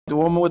the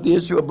woman with the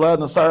issue of blood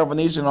and the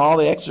Syrophoenician and all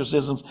the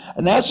exorcisms.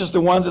 And that's just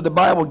the ones that the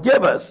Bible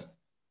give us.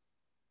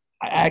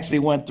 I actually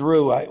went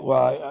through,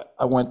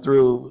 I went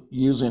through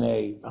using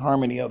a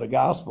harmony of the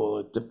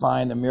gospel to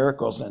find the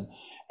miracles. And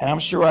I'm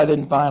sure I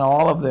didn't find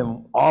all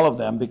of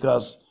them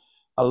because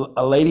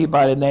a lady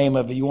by the name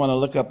of, if you want to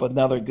look up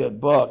another good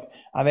book,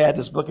 I've had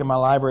this book in my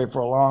library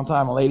for a long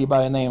time, a lady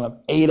by the name of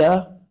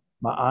Ada,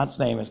 my aunt's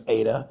name is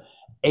Ada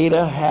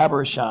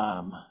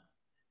Habersham,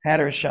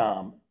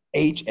 Habersham,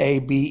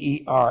 Habershom,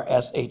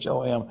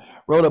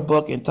 wrote a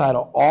book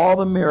entitled All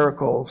the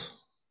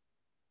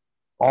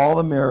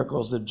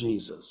Miracles of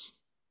Jesus.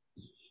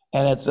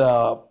 And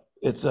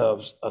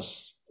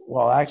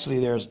well, actually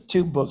there's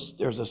two books.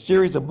 There's a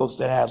series of books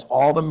that has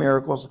all the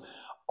miracles,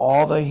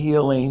 all the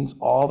healings,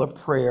 all the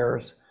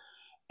prayers.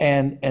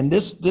 And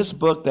this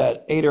book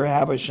that Ada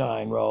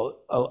Habersham wrote,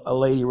 a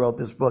lady wrote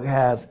this book,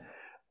 has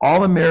all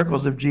the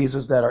miracles of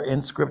Jesus that are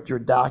in scripture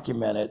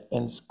documented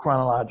in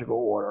chronological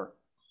order.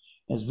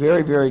 It's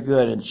very, very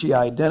good. And she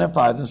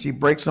identifies and she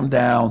breaks them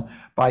down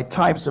by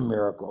types of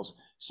miracles.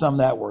 Some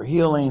that were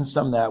healings,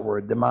 some that were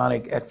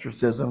demonic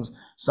exorcisms,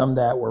 some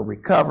that were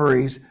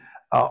recoveries,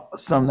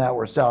 some that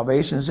were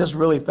salvation. It's just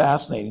really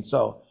fascinating.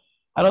 So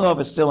I don't know if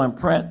it's still in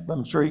print, but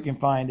I'm sure you can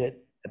find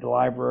it at the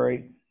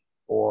library,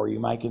 or you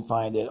might can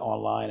find it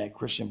online at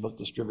Christian book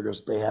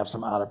distributors. They have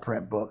some out of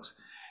print books.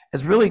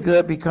 It's really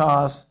good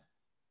because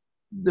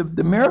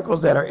the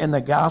miracles that are in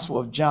the Gospel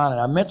of John,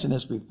 and I mentioned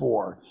this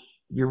before,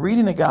 if you're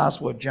reading the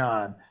Gospel of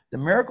John, the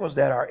miracles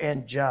that are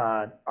in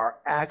John are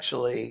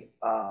actually,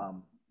 let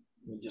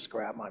me just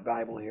grab my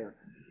Bible here.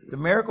 The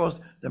miracles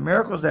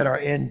that are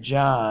in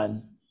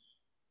John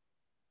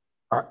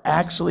are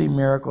actually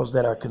miracles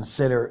that are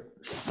considered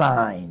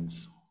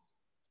signs.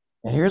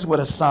 And here's what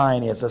a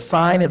sign is. A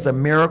sign is a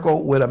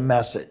miracle with a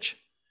message.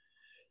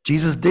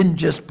 Jesus didn't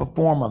just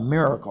perform a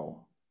miracle.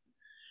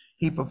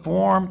 He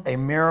performed a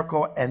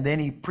miracle and then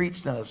he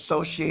preached an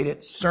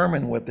associated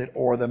sermon with it,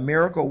 or the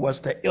miracle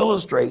was to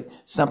illustrate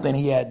something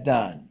he had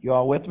done. You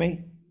all with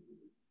me?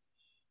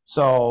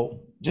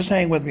 So just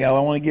hang with me. I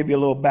want to give you a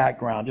little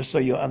background just so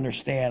you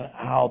understand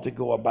how to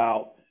go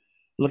about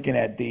looking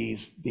at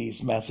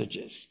these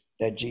messages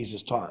that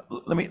Jesus taught.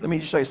 Let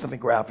me show you something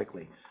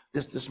graphically.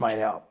 This might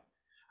help.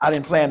 I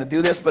didn't plan to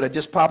do this, but it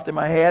just popped in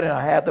my head, and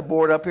I had the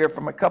board up here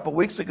from a couple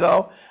weeks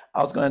ago.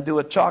 I was going to do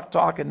a chalk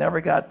talk and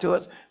never got to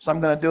it, so I'm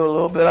going to do a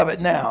little bit of it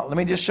now. Let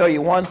me just show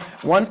you one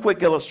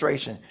quick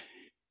illustration.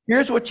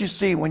 Here's what you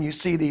see when you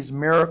see these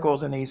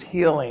miracles and these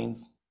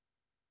healings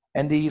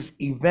and these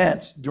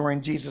events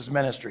during Jesus'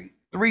 ministry.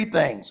 Three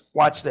things.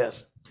 Watch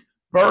this.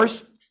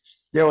 First,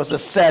 there was a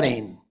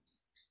setting.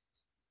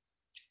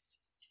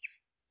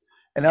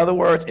 In other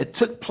words, it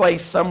took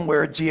place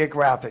somewhere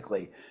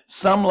geographically.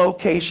 Some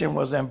location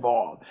was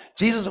involved.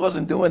 Jesus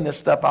wasn't doing this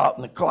stuff out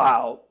in the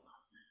cloud.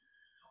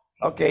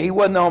 Okay, he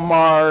wasn't on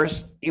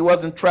Mars. He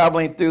wasn't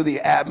traveling through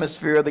the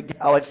atmosphere of the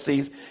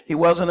galaxies. He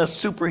wasn't a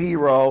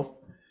superhero.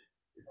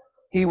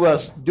 He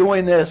was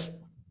doing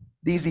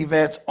these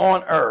events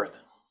on earth.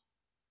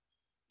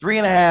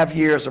 3.5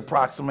 years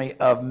approximately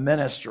of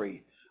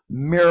ministry,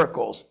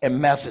 miracles, and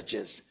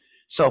messages.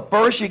 So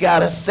first you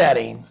got a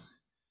setting.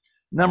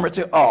 Number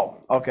two,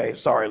 okay,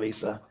 sorry,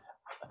 Lisa.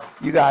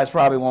 You guys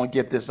probably won't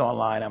get this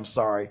online, I'm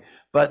sorry.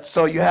 But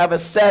so you have a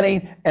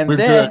setting, and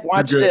then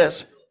watch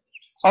this.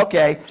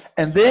 Okay,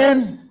 and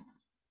then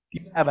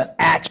you have an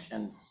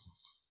action.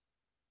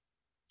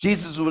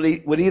 Jesus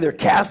would either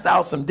cast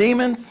out some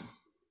demons,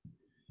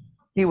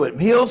 he would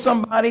heal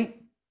somebody,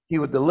 he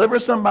would deliver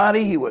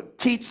somebody, he would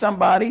teach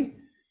somebody,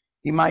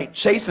 he might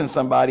chasten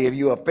somebody if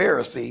you're a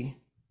Pharisee,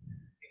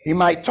 he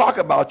might talk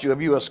about you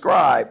if you're a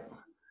scribe,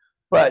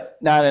 but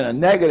not in a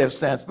negative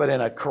sense, but in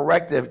a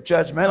corrective,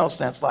 judgmental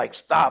sense, like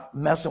stop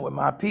messing with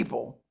my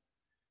people.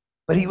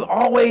 But he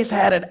always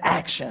had an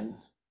action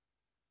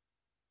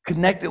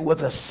connected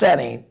with a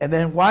setting. And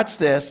then watch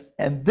this.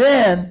 And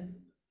then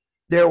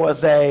there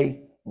was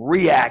a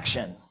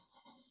reaction.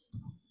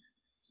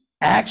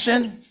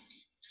 Action,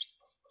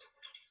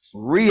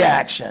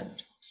 reaction.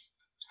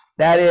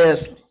 That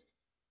is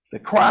the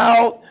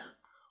crowd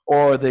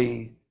or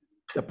the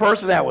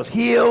person that was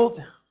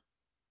healed,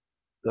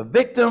 the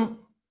victim,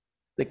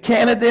 the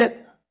candidate,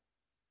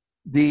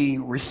 the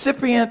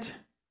recipient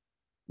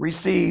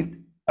received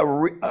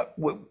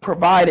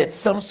provided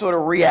some sort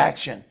of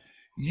reaction,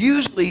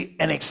 usually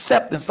an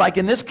acceptance. Like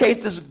in this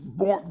case,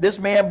 this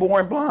man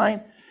born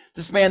blind,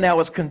 this man that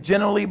was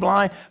congenitally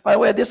blind. By the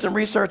way, I did some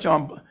research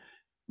on,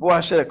 boy,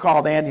 I should have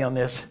called Andy on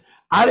this.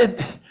 I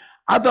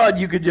thought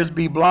you could just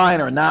be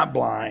blind or not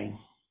blind.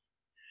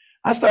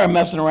 I started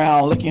messing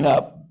around looking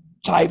up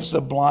types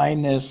of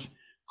blindness,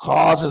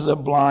 causes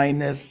of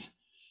blindness,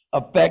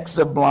 effects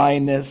of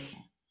blindness,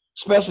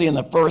 especially in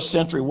the first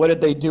century. What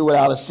did they do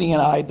without a seeing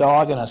eye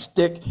dog and a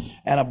stick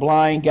and a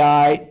blind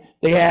guy?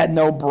 They had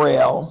no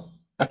braille.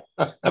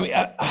 I mean,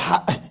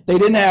 they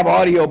didn't have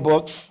audio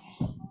books.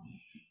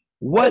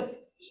 What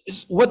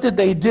did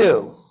they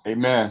do?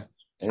 Amen.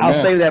 I'll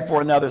save that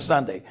for another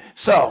Sunday.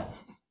 So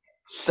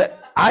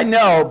I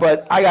know,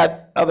 but I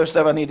got other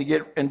stuff I need to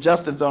get, and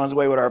Justin's on his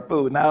way with our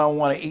food, and I don't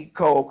want to eat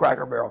cold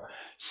Cracker Barrel.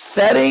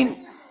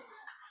 Setting,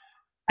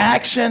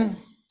 action,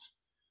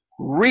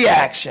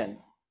 reaction.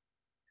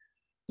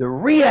 The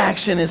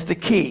reaction is the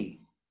key.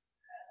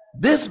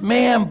 This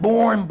man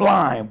born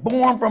blind,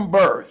 born from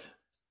birth.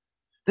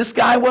 This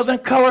guy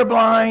wasn't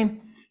colorblind.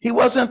 He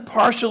wasn't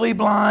partially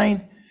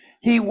blind.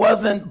 He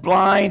wasn't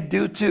blind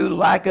due to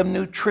lack of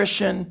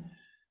nutrition.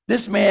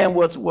 This man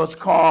was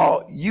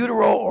called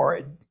utero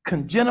or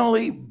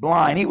congenitally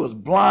blind. He was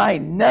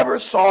blind, never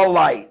saw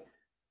light.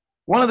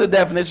 One of the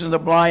definitions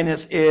of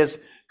blindness is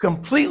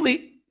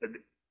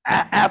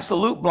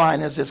absolute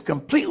blindness is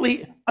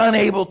completely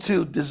unable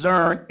to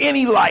discern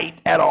any light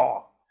at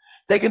all.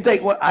 They can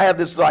take I have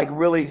this like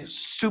really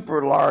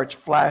super large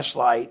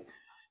flashlight.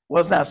 Well,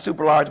 it's not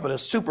super large, but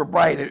it's super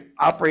bright. It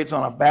operates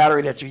on a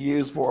battery that you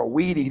use for a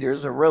weed eater.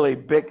 It's a really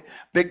big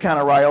kind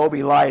of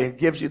Ryobi light. It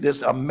gives you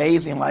this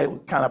amazing light,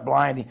 kind of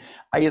blinding.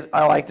 I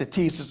like to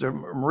tease Sister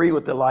Marie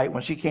with the light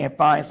when she can't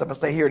find stuff. I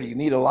say, here, do you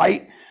need a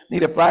light?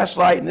 Need a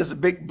flashlight? And this is a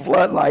big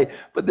floodlight.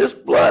 But this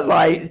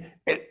floodlight,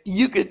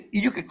 you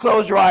could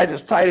close your eyes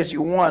as tight as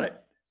you want it,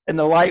 and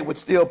the light would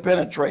still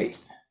penetrate.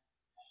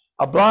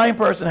 A blind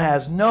person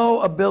has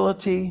no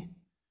ability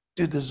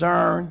to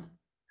discern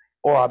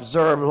or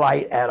observe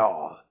light at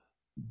all.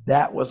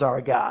 That was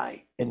our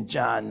guy in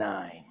John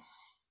 9.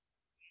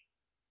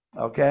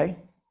 Okay?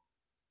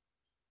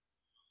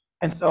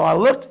 And so I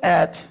looked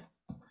at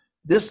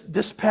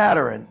this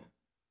pattern.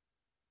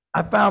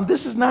 I found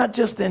this is not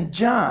just in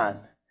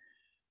John.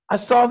 I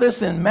saw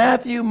this in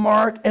Matthew,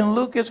 Mark, and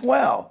Luke as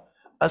well.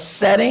 A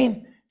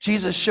setting,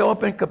 Jesus show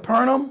up in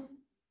Capernaum.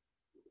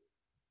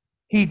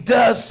 He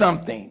does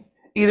something.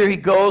 Either he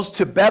goes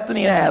to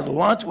Bethany and has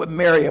lunch with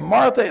Mary and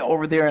Martha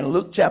over there in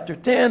Luke chapter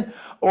 10,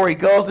 or he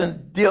goes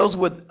and deals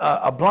with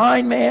a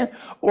blind man,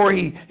 or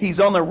he's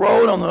on the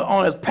road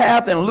on his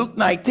path in Luke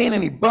 19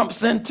 and he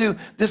bumps into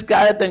this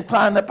guy that then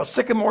climbed up a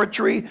sycamore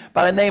tree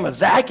by the name of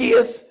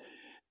Zacchaeus.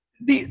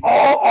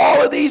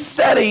 All of these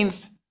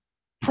settings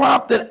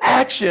prompted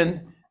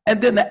action, and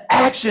then the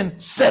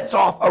action sets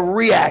off a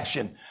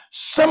reaction.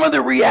 Some of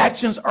the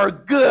reactions are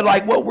good,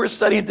 like what we're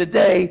studying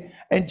today.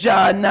 In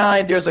John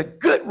 9, there's a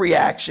good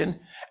reaction,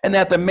 and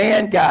that the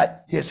man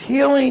got his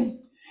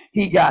healing,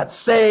 he got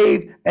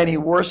saved, and he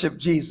worshiped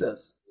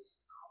Jesus.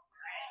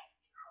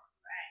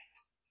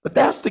 But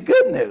that's the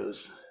good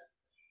news.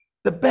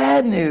 The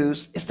bad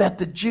news is that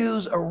the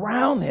Jews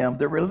around him,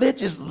 the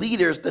religious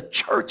leaders, the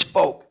church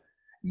folk,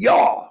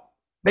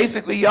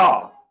 basically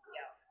y'all,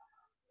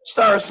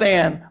 started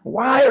saying,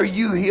 why are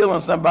you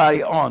healing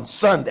somebody on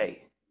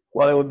Sunday?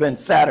 Well, it would have been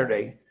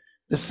Saturday,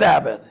 the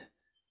Sabbath.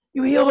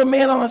 You healed a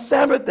man on a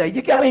Sabbath day.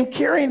 You got him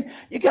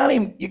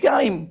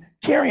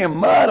carrying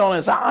mud on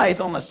his eyes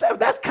on the Sabbath.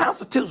 That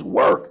constitutes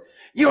work.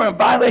 You're in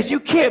violation. You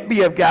can't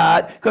be of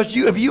God, because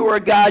if you were a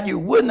God, you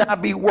would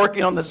not be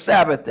working on the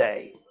Sabbath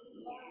day.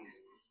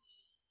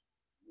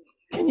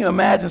 Can you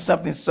imagine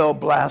something so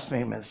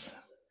blasphemous?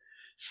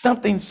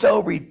 Something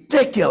so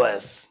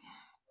ridiculous.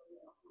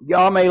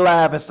 Y'all may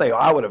laugh and say, oh,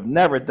 I would have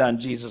never done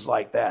Jesus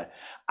like that.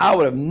 I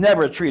would have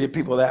never treated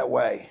people that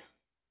way.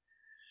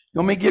 You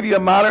want me to give you a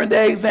modern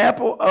day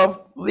example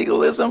of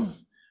legalism?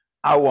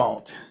 I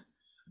won't.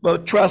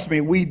 But trust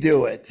me, we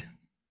do it.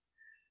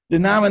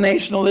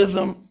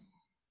 Denominationalism,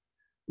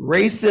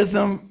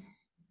 racism,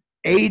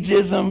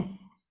 ageism,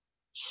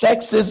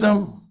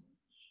 sexism,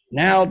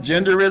 now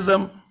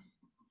genderism,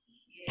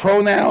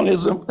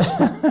 pronounism.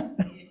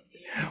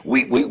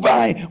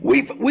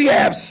 we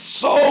have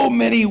so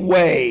many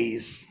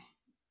ways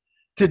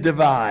to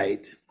divide.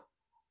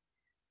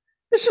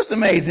 It's just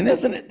amazing,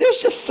 isn't it? There's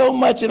just so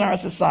much in our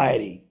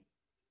society.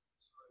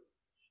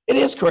 It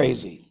is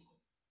crazy.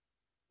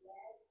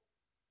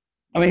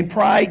 I mean,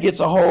 Pride gets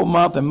a whole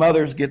month and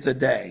Mothers gets a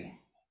day.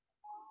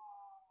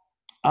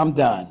 I'm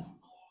done.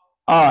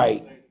 All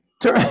right.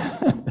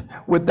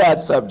 With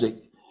that subject,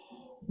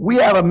 we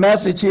have a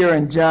message here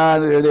in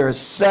John. There are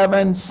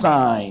 7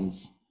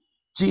 signs.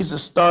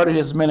 Jesus started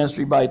his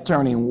ministry by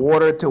turning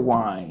water to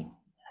wine.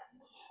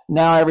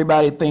 Now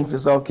everybody thinks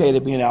it's okay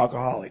to be an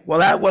alcoholic. Well,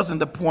 that wasn't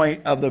the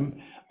point of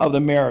the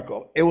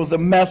miracle. It was a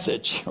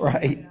message,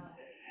 right?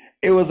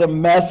 It was a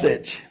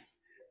message.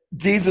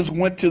 Jesus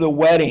went to the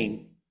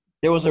wedding.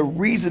 There was a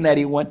reason that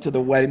he went to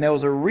the wedding. There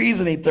was a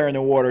reason he turned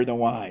the water into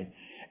wine.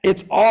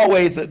 It's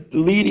always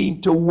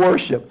leading to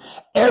worship.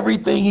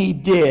 Everything he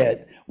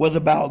did was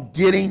about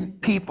getting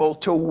people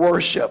to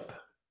worship.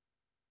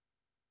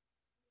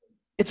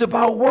 It's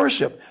about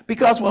worship,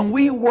 because when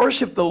we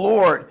worship the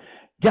Lord,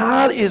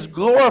 God is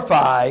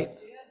glorified,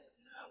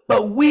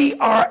 but we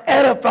are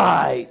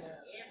edified.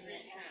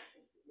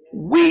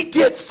 We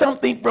get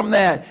something from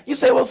that. You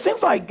say, well, it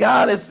seems like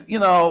God is,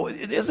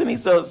 isn't he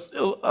so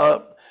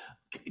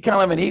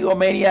kind of an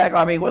egomaniac?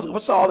 I mean,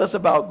 what's all this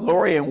about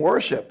glory and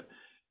worship?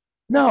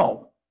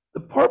 No, the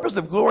purpose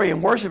of glory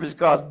and worship is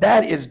because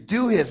that is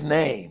due his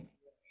name.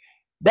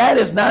 That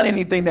is not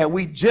anything that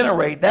we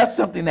generate. That's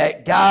something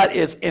that God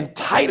is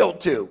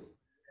entitled to.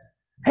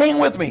 Hang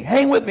with me.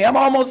 Hang with me. I'm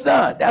almost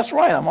done. That's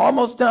right. I'm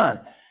almost done.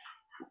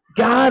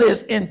 God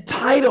is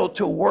entitled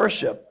to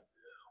worship,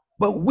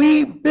 but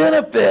we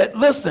benefit.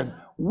 Listen,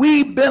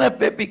 we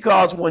benefit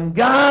because when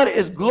God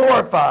is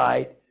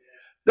glorified,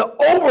 the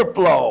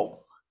overflow,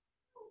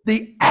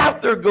 the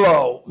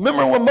afterglow.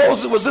 Remember when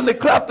Moses was in the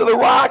cleft of the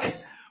rock?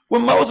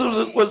 When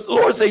Moses was, the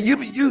Lord said,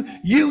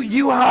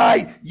 you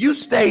hide, you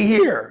stay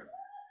here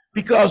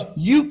because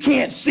you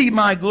can't see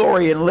my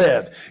glory and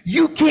live.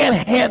 You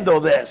can't handle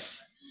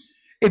this.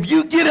 If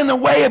you get in the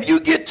way, if you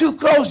get too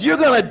close, you're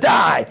going to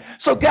die.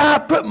 So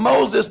God put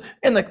Moses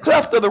in the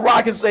cleft of the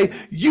rock and say,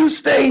 you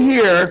stay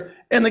here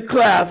in the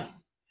cleft.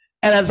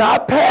 And as I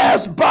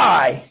pass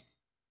by,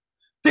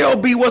 there'll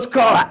be what's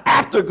called an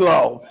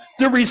afterglow,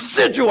 the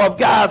residual of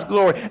God's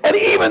glory. And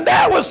even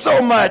that was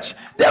so much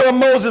that when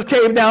Moses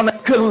came down, they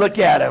couldn't look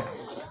at him.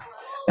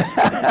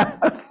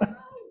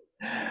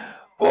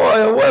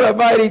 Boy, what a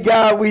mighty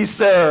God we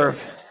serve.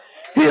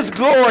 His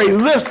glory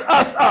lifts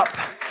us up.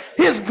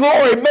 His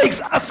glory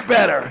makes us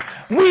better.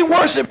 We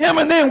worship him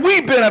and then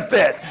we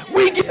benefit.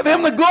 We give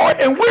him the glory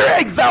and we're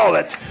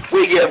exalted.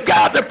 We give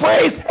God the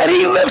praise and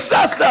he lifts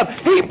us up.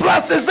 He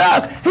blesses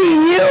us.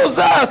 He heals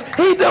us.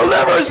 He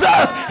delivers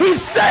us. He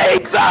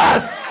saves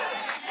us.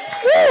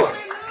 Woo.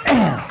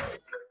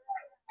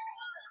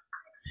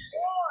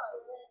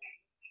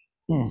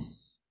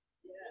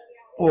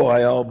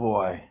 Boy, oh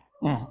boy.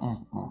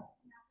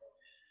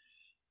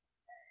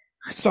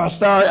 So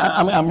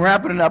I'm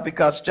wrapping it up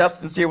because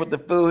Justin's here with the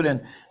food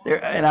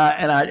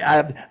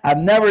I've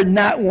never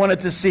not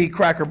wanted to see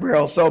Cracker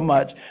Barrel so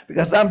much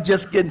because I'm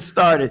just getting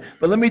started.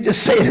 But let me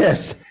just say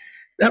this.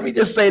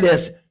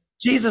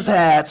 Jesus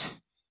had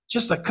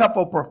just a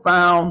couple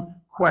profound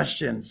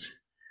questions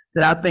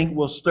that I think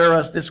will stir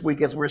us this week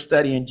as we're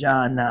studying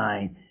John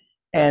 9.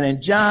 And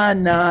in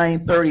John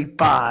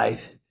 9:35,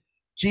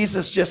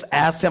 Jesus just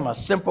asked him a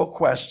simple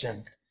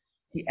question.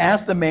 He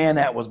asked the man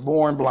that was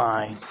born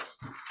blind.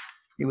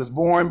 He was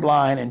born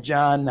blind in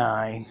John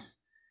 9.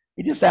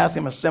 He just asked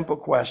him a simple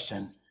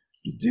question.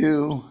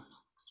 Do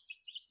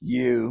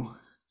you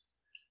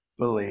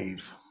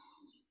believe?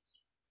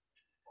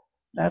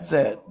 That's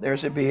it. There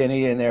should be an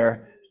E in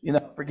there. You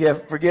know,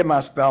 forgive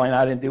my spelling.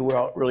 I didn't do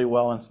really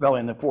well in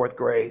spelling in the fourth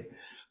grade.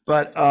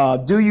 But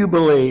do you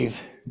believe?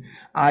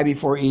 I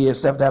before E,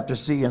 except after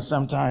C, and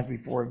sometimes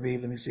before V.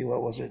 Let me see,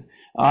 what was it?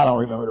 I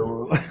don't remember the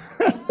rule.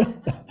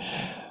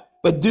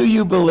 But do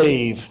you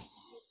believe?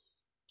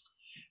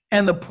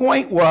 And the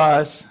point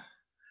was,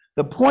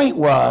 the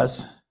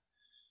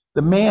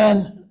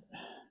man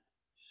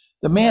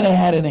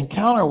had an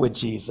encounter with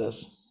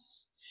Jesus,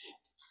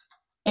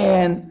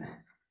 and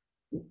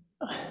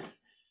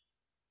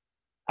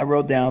I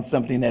wrote down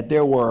something that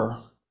there were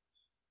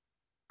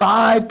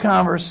 5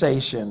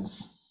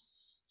 conversations.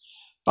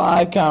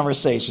 I'm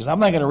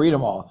not going to read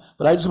them all,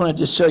 but I just want to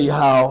just show you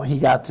how he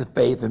got to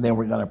faith, and then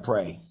we're going to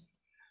pray.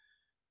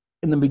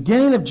 In the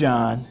beginning of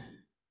John,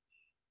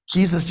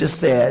 Jesus just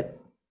said,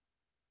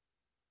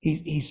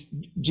 he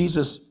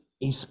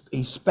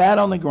spat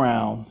on the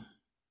ground.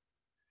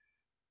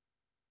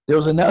 There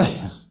was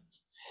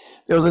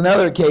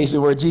another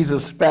occasion where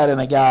Jesus spat in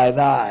a guy's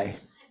eye.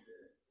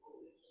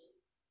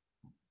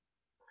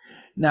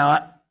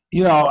 Now,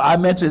 you know, I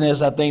mentioned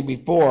this, I think,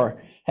 before.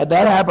 Had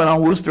that happened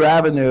on Worcester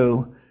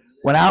Avenue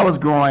when I was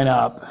growing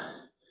up,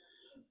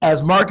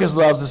 as Marcus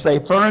loves to say,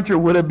 furniture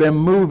would have been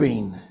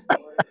moving.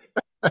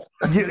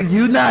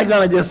 You're not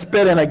going to just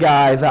spit in a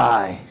guy's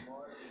eye.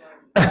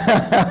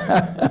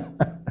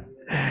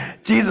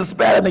 Jesus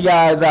spat in the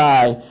guy's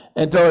eye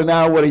and told him,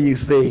 now what do you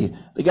see?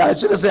 The guy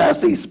should have said, I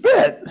see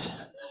spit.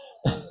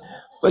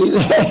 But he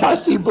said, I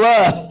see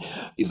blood.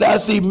 He said, I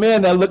see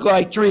men that look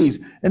like trees.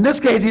 In this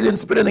case, he didn't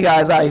spit in the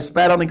guy's eye. He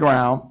spat on the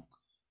ground,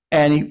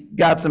 and he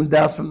got some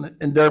dust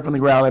and dirt from the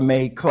ground and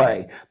made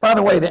clay. By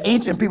the way, the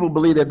ancient people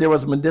believed that there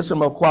was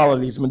medicinal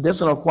qualities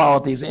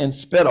in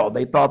spittle.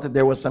 They thought that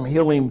there was some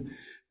healing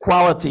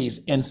qualities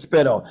in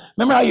spittle.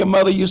 Remember how your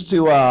mother used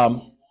to,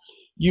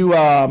 you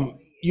have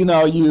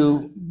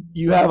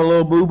a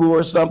little boo-boo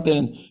or something,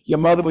 and your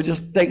mother would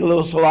just take a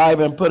little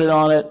saliva and put it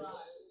on it.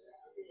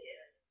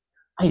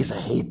 I used to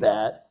hate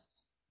that.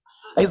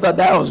 I thought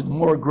that was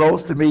more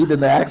gross to me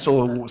than the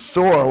actual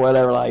sore or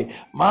whatever. Like,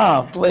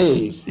 Mom,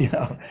 please,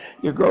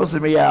 you're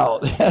grossing me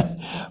out.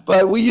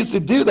 But we used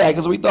to do that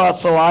because we thought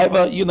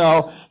saliva, you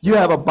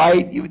have a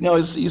bite,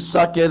 you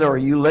suck it or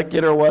you lick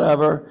it or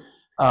whatever.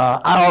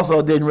 I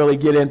also didn't really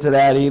get into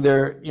that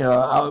either,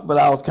 but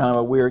I was kind of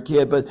a weird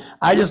kid. But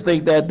I just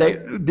think that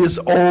this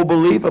old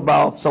belief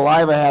about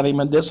saliva having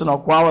medicinal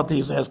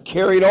qualities has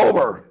carried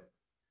over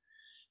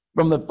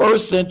from the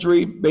 1st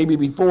century, maybe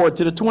before,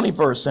 to the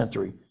 21st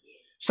century.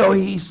 So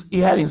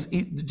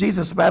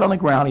Jesus spat on the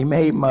ground, he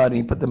made mud, and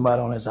he put the mud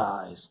on his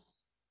eyes.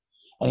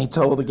 And he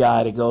told the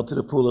guy to go to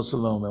the pool of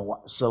Siloam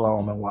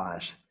and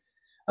wash.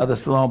 The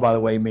Siloam, by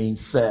the way,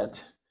 means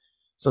sent.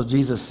 So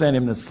Jesus sent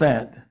him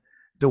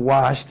to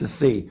wash to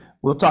see.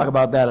 We'll talk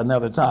about that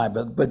another time,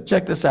 but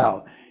check this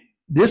out.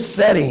 This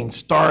setting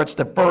starts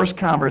the first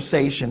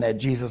conversation that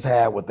Jesus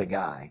had with the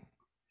guy.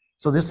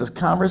 So this is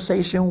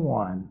conversation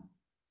 1.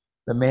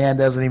 The man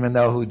doesn't even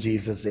know who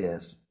Jesus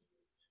is.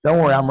 Don't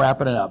worry, I'm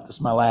wrapping it up. This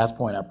is my last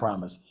point, I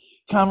promise.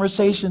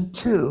 Conversation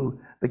 2,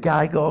 the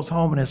guy goes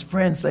home and his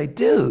friends say,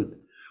 dude,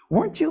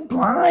 weren't you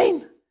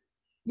blind?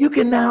 You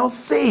can now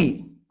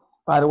see.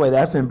 By the way,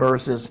 that's in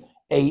verses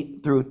 8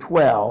 through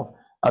 12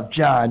 of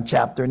John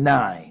chapter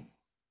 9.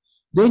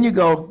 Then you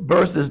go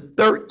verses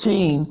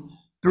 13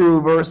 through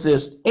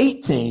verses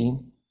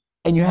 18,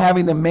 and you're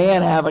having the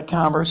man have a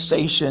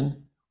conversation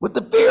with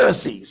the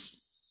Pharisees.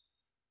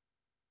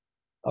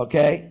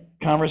 Okay,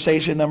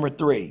 conversation number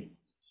 3.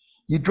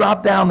 You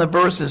drop down to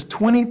verses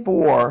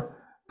 24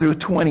 through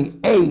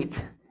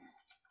 28,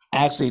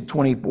 actually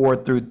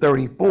 24 through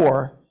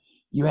 34,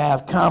 you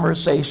have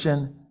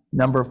conversation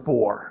number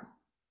 4.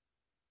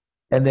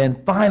 And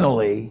then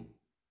finally,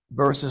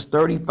 verses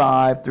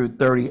 35 through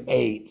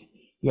 38,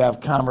 you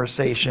have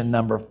conversation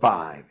number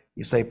 5.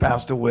 You say,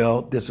 Pastor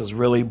Will, this is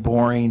really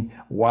boring.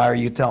 Why are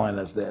you telling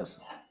us this?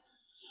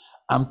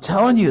 I'm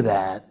telling you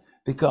that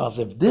because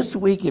if this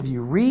week, if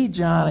you read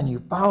John and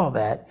you follow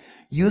that,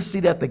 you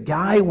see that the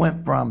guy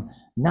went from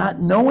not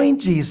knowing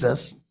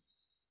Jesus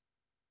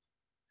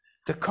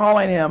to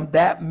calling him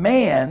that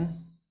man,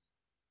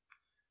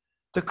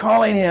 to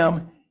calling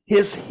him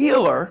his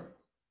healer,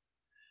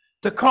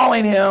 to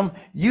calling him,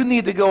 you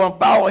need to go and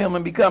follow him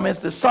and become his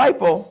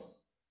disciple,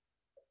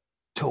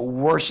 to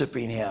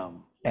worshiping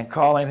him and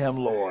calling him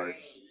Lord.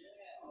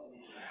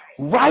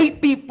 Right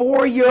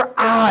before your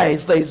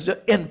eyes, ladies,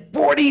 in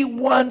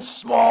 41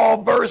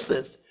 small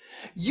verses,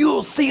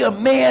 you'll see a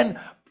man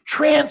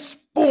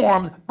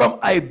transformed from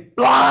a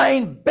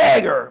blind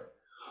beggar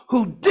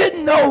who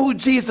didn't know who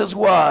Jesus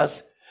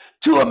was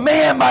to a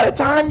man, by the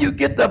time you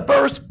get to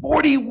verse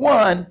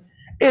 41,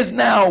 is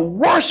now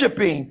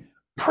worshiping,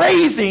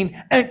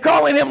 praising, and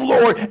calling him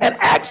Lord. And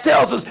Acts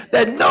tells us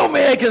that no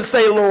man can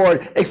say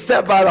Lord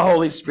except by the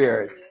Holy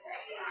Spirit.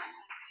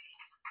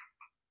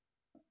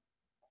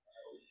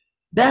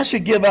 That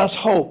should give us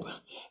hope.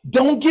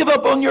 Don't give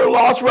up on your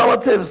lost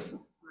relatives.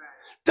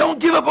 Don't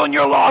give up on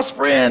your lost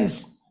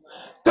friends.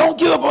 Don't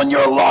give up on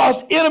your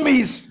lost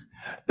enemies.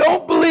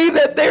 Don't believe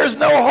that there's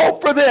no hope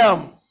for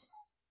them.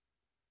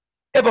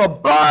 If a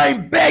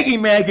blind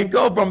begging man can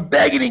go from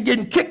begging and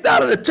getting kicked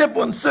out of the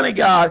temple and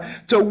synagogue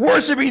to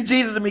worshiping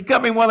Jesus and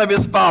becoming one of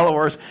his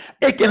followers,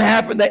 it can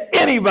happen to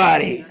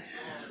anybody.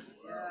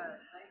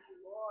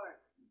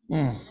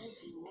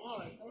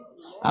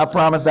 I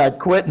promised I'd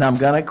quit, and I'm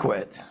going to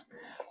quit.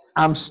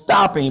 I'm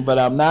stopping, but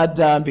I'm not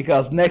done,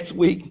 because next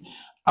week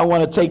I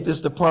want to take this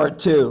to part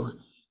 2,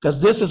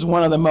 because this is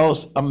one of the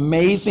most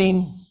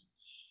amazing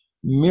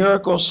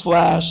miracle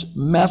 /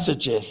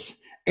 messages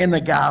in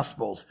the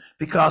Gospels,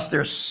 because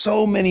there's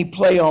so many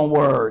play on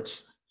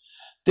words.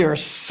 There are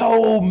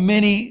so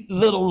many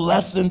little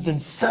lessons and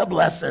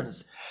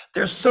sub-lessons.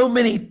 There's so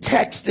many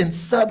text and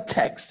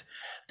subtext.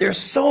 There's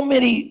so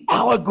many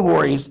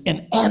allegories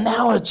and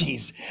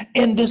analogies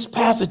in this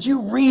passage.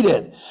 You read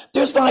it.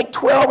 There's like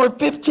 12 or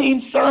 15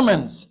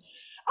 sermons.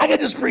 I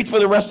could just preach for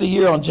the rest of the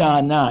year on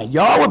John 9.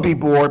 Y'all would be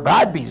bored, but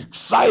I'd be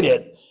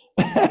excited.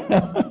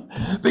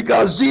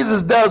 Because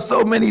Jesus does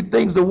so many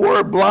things. The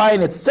word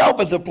blind itself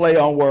is a play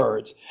on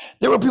words.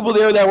 There were people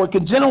there that were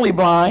congenitally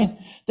blind.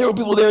 There were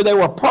people there that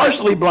were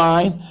partially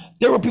blind.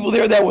 There were people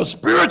there that were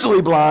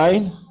spiritually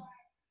blind.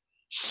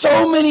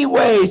 So many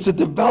ways to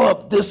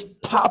develop this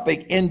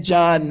topic in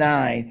John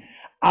 9.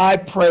 I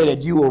pray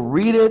that you will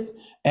read it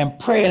and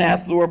pray and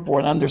ask the Lord for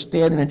an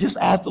understanding, and just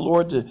ask the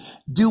Lord to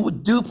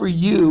do for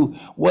you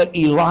what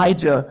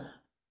Elijah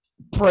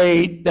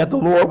prayed that the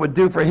Lord would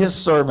do for his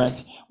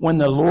servant when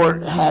the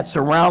Lord had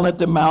surrounded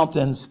the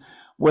mountains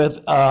with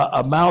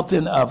a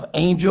mountain of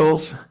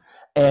angels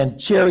and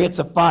chariots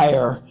of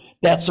fire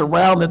that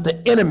surrounded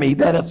the enemy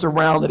that had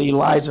surrounded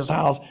Elijah's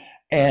house.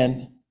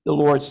 And the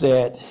Lord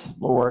said,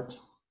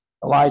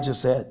 Elijah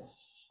said,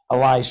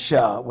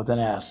 Elisha with an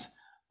S,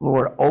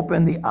 Lord,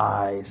 open the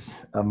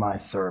eyes of my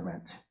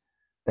servant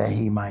that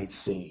he might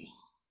see.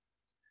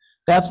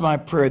 That's my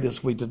prayer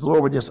this week, that the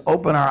Lord would just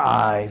open our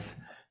eyes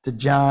to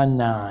John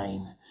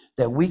 9,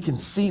 that we can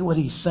see what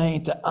he's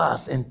saying to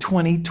us in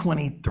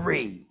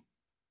 2023.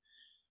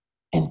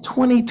 In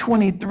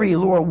 2023,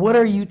 Lord, what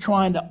are you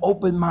trying to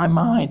open my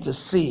mind to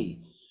see?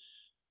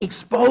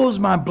 Expose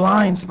my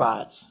blind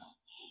spots.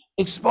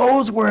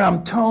 Expose where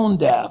I'm tone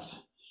deaf.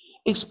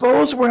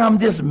 Expose where I'm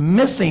just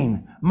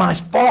missing my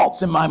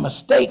faults and my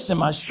mistakes and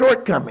my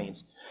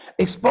shortcomings.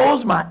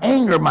 Expose my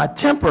anger, my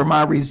temper,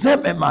 my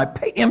resentment, my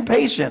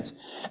impatience.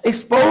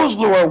 Expose,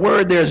 Lord,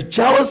 where there's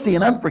jealousy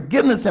and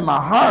unforgiveness in my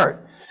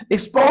heart.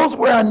 Expose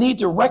where I need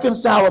to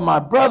reconcile with my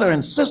brother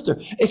and sister.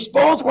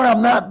 Expose where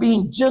I'm not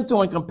being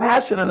gentle and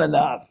compassionate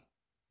enough.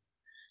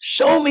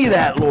 Show me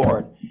that,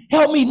 Lord.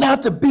 Help me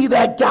not to be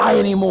that guy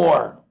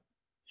anymore.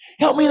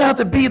 Help me not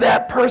to be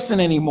that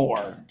person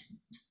anymore.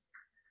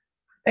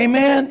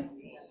 Amen.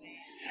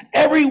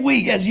 Every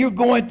week, as you're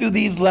going through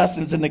these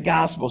lessons in the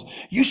Gospels,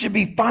 you should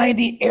be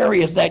finding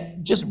areas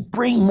that just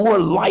bring more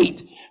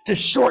light to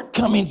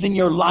shortcomings in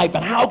your life.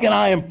 And how can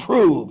I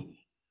improve?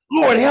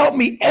 Lord, help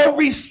me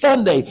every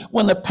Sunday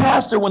when the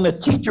pastor, when the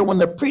teacher, when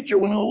the preacher,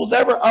 when who's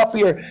ever up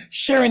here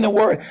sharing the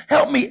word,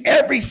 help me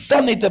every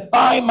Sunday to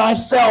find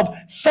myself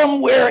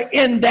somewhere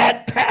in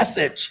that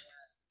passage.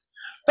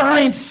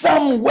 Find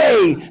some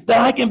way that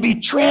I can be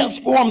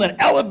transformed and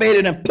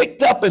elevated and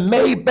picked up and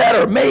made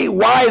better, made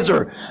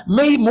wiser,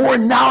 made more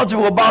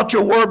knowledgeable about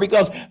your word,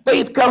 because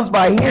faith comes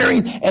by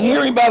hearing and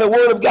hearing by the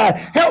word of God.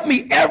 Help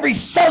me every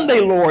Sunday,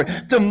 Lord,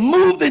 to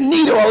move the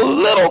needle a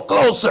little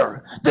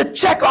closer, to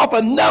check off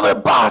another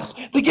box,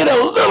 to get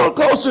a little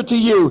closer to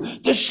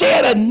you, to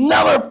shed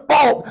another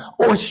fault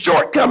or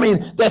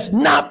shortcoming that's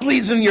not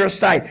pleasing in your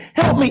sight.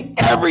 Help me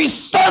every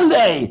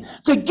Sunday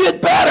to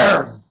get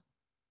better.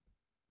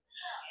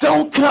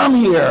 Don't come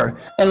here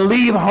and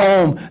leave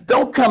home.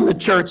 Don't come to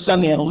church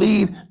Sunday and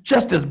leave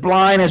just as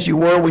blind as you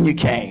were when you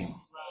came.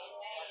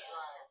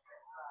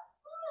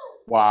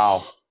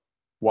 Wow.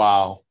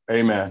 Wow.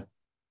 Amen.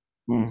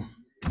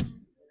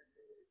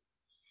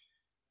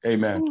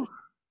 Amen.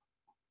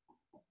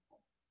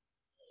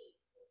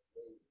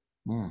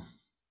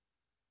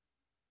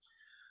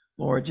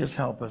 Lord, just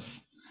help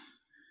us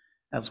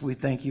as we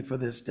thank you for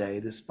this day,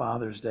 this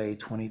Father's Day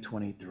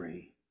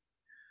 2023.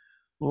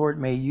 Lord,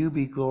 may you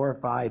be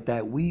glorified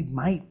that we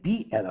might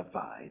be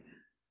edified.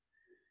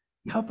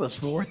 Help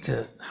us, Lord,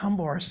 to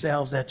humble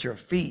ourselves at your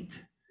feet.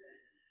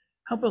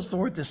 Help us,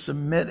 Lord, to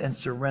submit and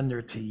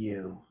surrender to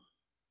you.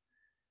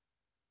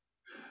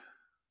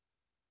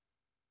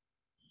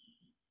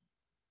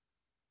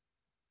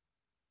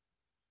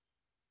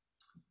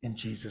 In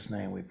Jesus'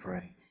 name we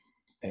pray.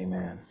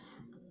 Amen.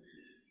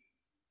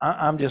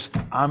 I'm just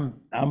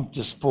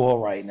full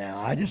right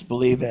now. I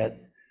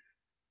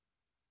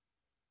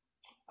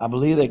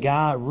believe that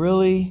God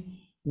really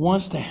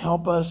wants to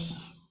help us.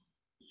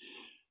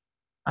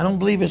 I don't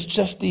believe it's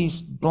just these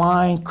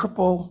blind,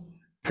 crippled,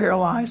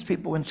 paralyzed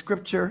people in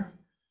Scripture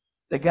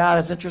that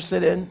God is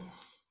interested in.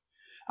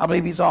 I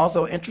believe he's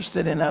also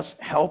interested in us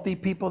healthy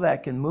people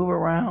that can move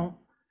around,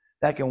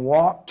 that can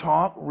walk,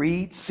 talk,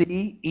 read,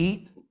 see,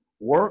 eat,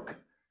 work.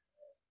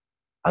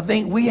 I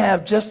think we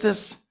have just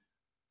as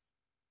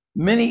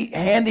many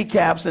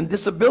handicaps and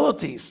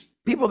disabilities.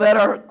 People that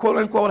are quote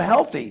unquote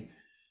healthy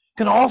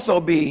can also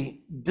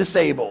be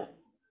disabled.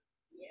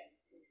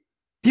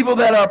 People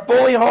that are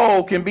fully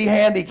whole can be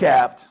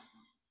handicapped.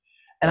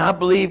 And I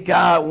believe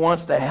God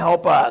wants to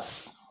help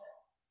us.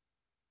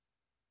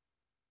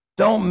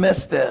 Don't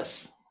miss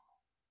this.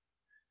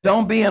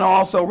 Don't be an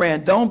also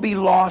ran. Don't be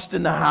lost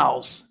in the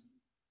house.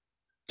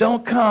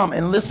 Don't come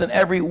and listen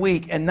every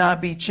week and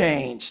not be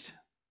changed.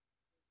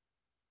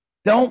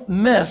 Don't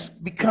miss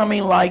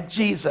becoming like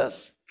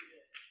Jesus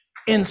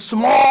in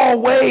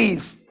small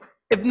ways,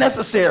 if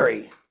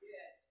necessary.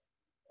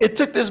 It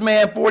took this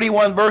man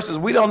 41 verses.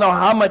 We don't know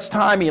how much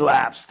time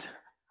elapsed.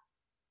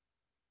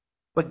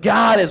 But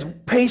God is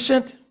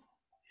patient.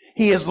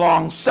 He is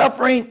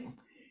long-suffering.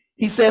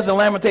 He says in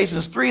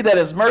Lamentations 3 that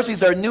his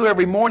mercies are new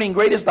every morning.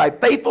 Great is thy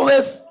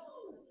faithfulness.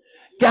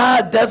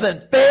 God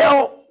doesn't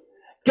fail.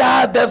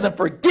 God doesn't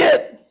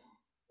forget.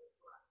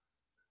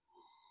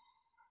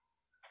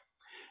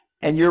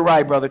 And you're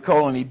right, Brother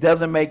Colin. He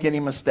doesn't make any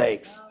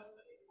mistakes.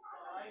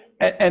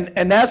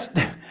 And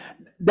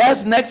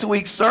that's next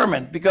week's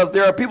sermon, because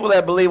there are people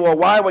that believe, well,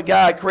 why would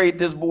God create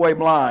this boy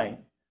blind?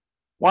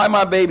 Why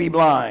my baby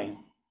blind?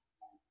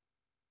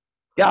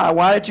 God,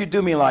 why did you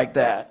do me like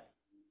that?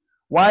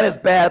 Why does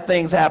bad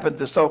things happen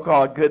to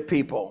so-called good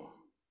people?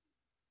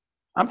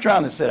 I'm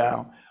trying to sit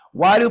down.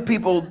 Why do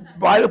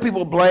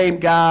people blame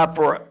God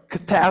for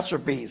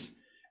catastrophes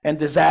and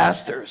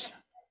disasters,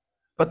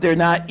 but they're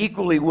not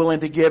equally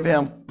willing to give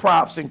him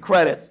props and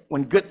credits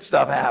when good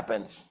stuff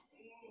happens?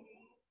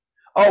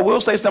 Oh,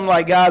 we'll say something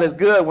like God is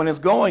good when it's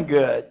going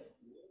good.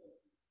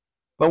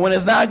 But when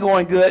it's not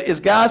going good, is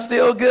God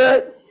still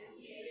good?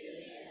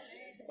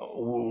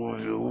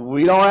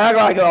 We don't act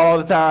like it all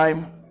the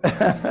time.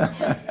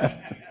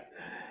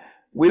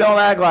 We don't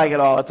act like it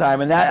all the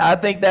time. And I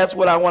think that's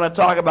what I want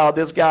to talk about,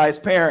 this guy's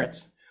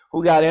parents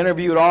who got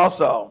interviewed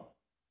also.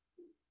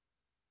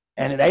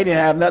 And they didn't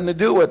have nothing to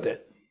do with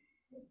it.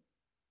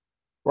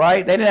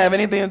 Right? They didn't have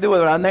anything to do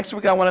with it. Next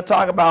week I want to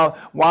talk about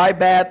why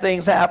bad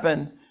things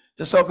happen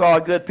to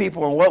so-called good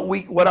people, and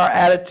what our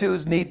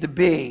attitudes need to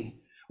be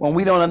when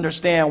we don't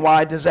understand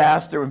why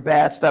disaster and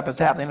bad stuff is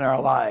happening in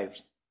our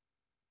lives.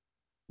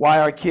 Why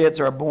our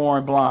kids are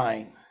born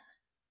blind.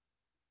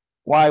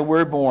 Why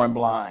we're born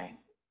blind.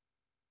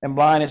 And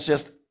blind is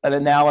just an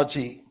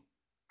analogy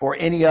for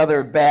any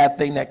other bad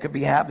thing that could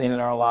be happening in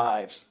our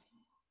lives.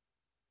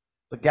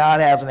 But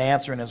God has an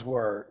answer in his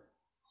word.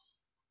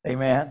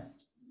 Amen.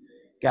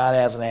 God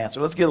has an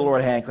answer. Let's give the Lord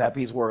a hand clap.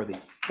 He's worthy.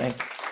 Thank you.